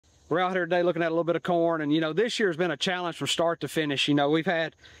We're out here today looking at a little bit of corn, and you know, this year has been a challenge from start to finish. You know, we've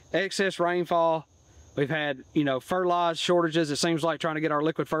had excess rainfall, we've had, you know, fertilizer shortages. It seems like trying to get our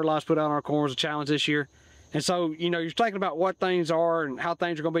liquid fertilizer put out on our corn was a challenge this year. And so, you know, you're thinking about what things are and how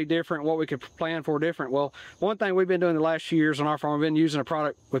things are going to be different, what we could plan for different. Well, one thing we've been doing the last few years on our farm, we've been using a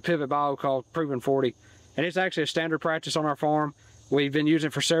product with Pivot Bio called Proven 40, and it's actually a standard practice on our farm. We've been using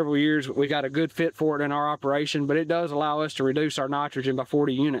it for several years. We got a good fit for it in our operation, but it does allow us to reduce our nitrogen by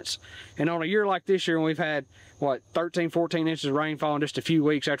 40 units. And on a year like this year, when we've had, what, 13, 14 inches of rainfall in just a few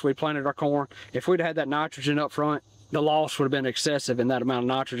weeks after we planted our corn, if we'd had that nitrogen up front, the loss would have been excessive in that amount of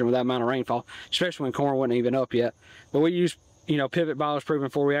nitrogen with that amount of rainfall, especially when corn wasn't even up yet. But we use, you know, Pivot Bio's Proven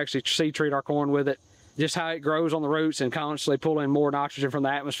 40. We actually seed treat our corn with it. Just how it grows on the roots and constantly pulling more nitrogen from the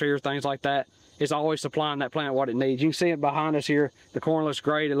atmosphere, things like that. It's always supplying that plant what it needs. You can see it behind us here. The corn looks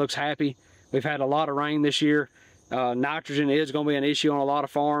great. It looks happy. We've had a lot of rain this year. Nitrogen is going to be an issue on a lot of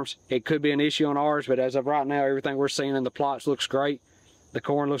farms. It could be an issue on ours, but as of right now, everything we're seeing in the plots looks great. The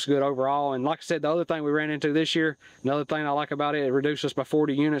corn looks good overall. And like I said, the other thing we ran into this year, another thing I like about it, it reduced us by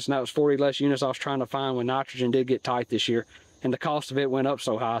 40 units, and that was 40 less units I was trying to find when nitrogen did get tight this year. And the cost of it went up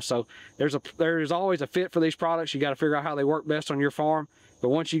so high. So there's always a fit for these products. You got to figure out how they work best on your farm. But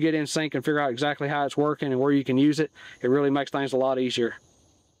once you get in sync and figure out exactly how it's working and where you can use it, it really makes things a lot easier.